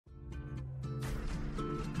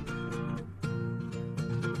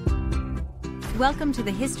Welcome to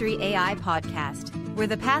the History AI podcast, where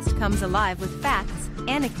the past comes alive with facts,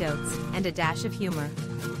 anecdotes, and a dash of humor.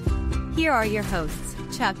 Here are your hosts,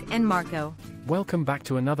 Chuck and Marco. Welcome back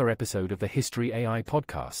to another episode of the History AI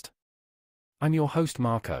podcast. I'm your host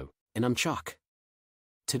Marco. And I'm Chuck.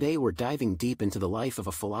 Today we're diving deep into the life of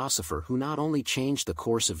a philosopher who not only changed the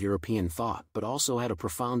course of European thought but also had a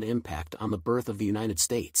profound impact on the birth of the United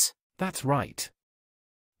States. That's right.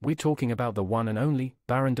 We're talking about the one and only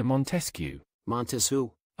Baron de Montesquieu.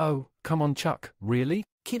 Montesquieu? Oh, come on Chuck, really?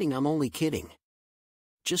 Kidding, I'm only kidding.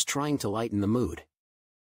 Just trying to lighten the mood.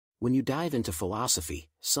 When you dive into philosophy,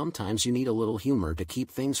 sometimes you need a little humor to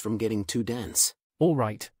keep things from getting too dense. All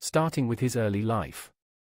right, starting with his early life.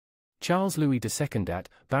 Charles Louis II,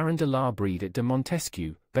 Baron de la Brede de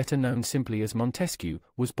Montesquieu, better known simply as Montesquieu,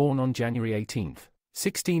 was born on January 18,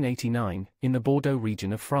 1689, in the Bordeaux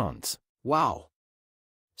region of France. Wow!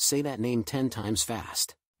 Say that name 10 times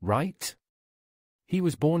fast. Right? He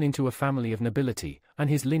was born into a family of nobility, and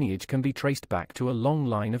his lineage can be traced back to a long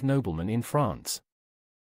line of noblemen in France.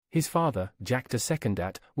 His father, Jacques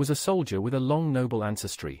II, was a soldier with a long noble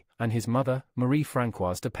ancestry, and his mother,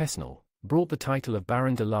 Marie-Françoise de Pesnel, brought the title of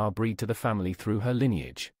Baron de la Brede to the family through her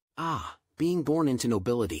lineage. Ah, being born into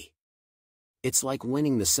nobility. It's like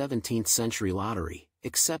winning the 17th century lottery,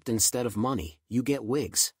 except instead of money, you get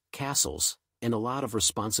wigs, castles, and a lot of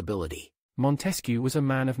responsibility. Montesquieu was a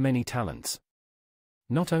man of many talents.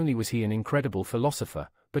 Not only was he an incredible philosopher,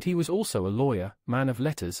 but he was also a lawyer, man of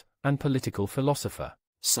letters, and political philosopher.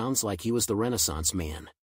 Sounds like he was the Renaissance man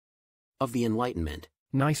of the Enlightenment.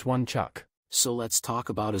 Nice one, Chuck. So let's talk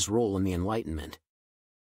about his role in the Enlightenment.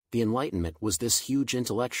 The Enlightenment was this huge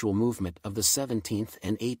intellectual movement of the 17th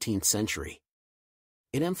and 18th century.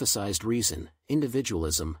 It emphasized reason,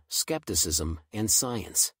 individualism, skepticism, and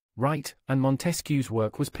science. Right, and Montesquieu's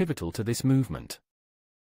work was pivotal to this movement.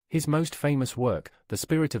 His most famous work, The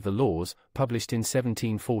Spirit of the Laws, published in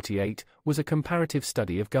 1748, was a comparative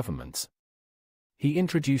study of governments. He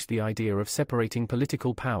introduced the idea of separating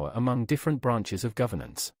political power among different branches of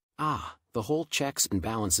governance. Ah, the whole checks and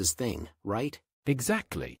balances thing, right?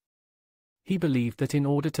 Exactly. He believed that in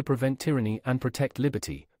order to prevent tyranny and protect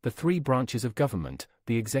liberty, the three branches of government,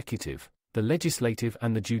 the executive, the legislative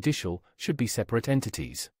and the judicial, should be separate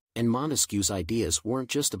entities. And Montesquieu's ideas weren't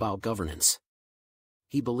just about governance.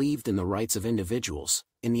 He believed in the rights of individuals,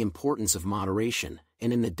 in the importance of moderation,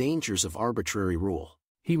 and in the dangers of arbitrary rule.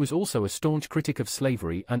 He was also a staunch critic of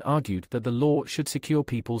slavery and argued that the law should secure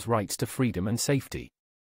people's rights to freedom and safety.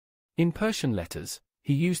 In Persian letters,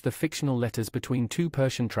 he used the fictional letters between two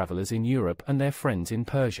Persian travelers in Europe and their friends in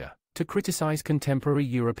Persia, to criticize contemporary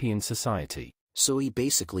European society. So he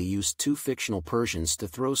basically used two fictional Persians to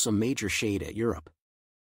throw some major shade at Europe.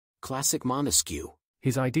 Classic Montesquieu.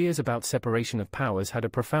 His ideas about separation of powers had a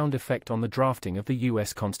profound effect on the drafting of the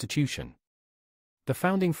U.S. Constitution. The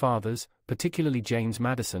Founding Fathers, particularly James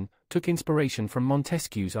Madison, took inspiration from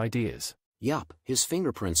Montesquieu's ideas. Yup, his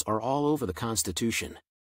fingerprints are all over the Constitution.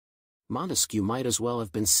 Montesquieu might as well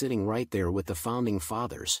have been sitting right there with the Founding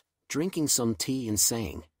Fathers, drinking some tea and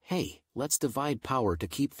saying, "Hey, let's divide power to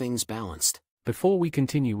keep things balanced." Before we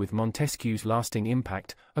continue with Montesquieu's lasting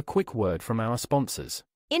impact, a quick word from our sponsors.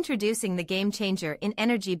 Introducing the game changer in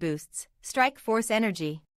energy boosts, Strike Force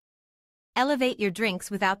Energy. Elevate your drinks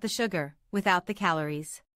without the sugar, without the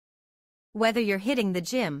calories. Whether you're hitting the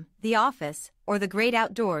gym, the office, or the great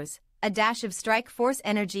outdoors, a dash of Strike Force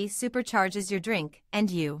Energy supercharges your drink and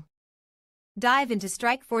you. Dive into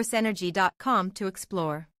strikeforceenergy.com to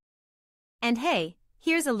explore. And hey,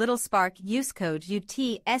 here's a little spark. Use code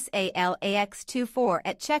UTSALAX24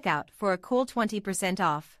 at checkout for a cool 20%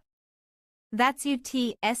 off. That's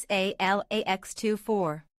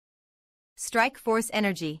UTSALAX24. Strike Force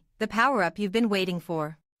Energy, the power-up you've been waiting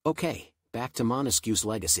for. Okay, back to Montesquieu's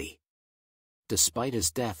legacy. Despite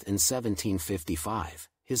his death in 1755,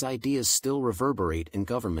 his ideas still reverberate in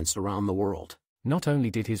governments around the world. Not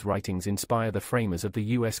only did his writings inspire the framers of the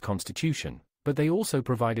U.S. Constitution, but they also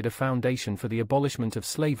provided a foundation for the abolishment of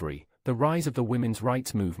slavery, the rise of the women's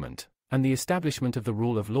rights movement, and the establishment of the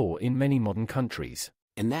rule of law in many modern countries.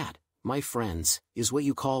 And that, my friends, is what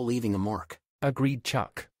you call leaving a mark. Agreed,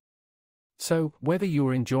 Chuck. So, whether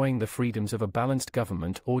you're enjoying the freedoms of a balanced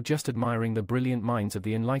government or just admiring the brilliant minds of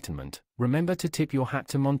the Enlightenment, remember to tip your hat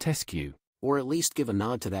to Montesquieu. Or at least give a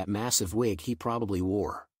nod to that massive wig he probably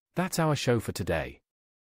wore. That's our show for today.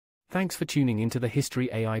 Thanks for tuning into the History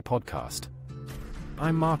AI podcast.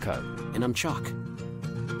 I'm Marco. And I'm Chuck.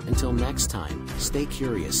 Until next time, stay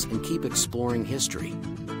curious and keep exploring history.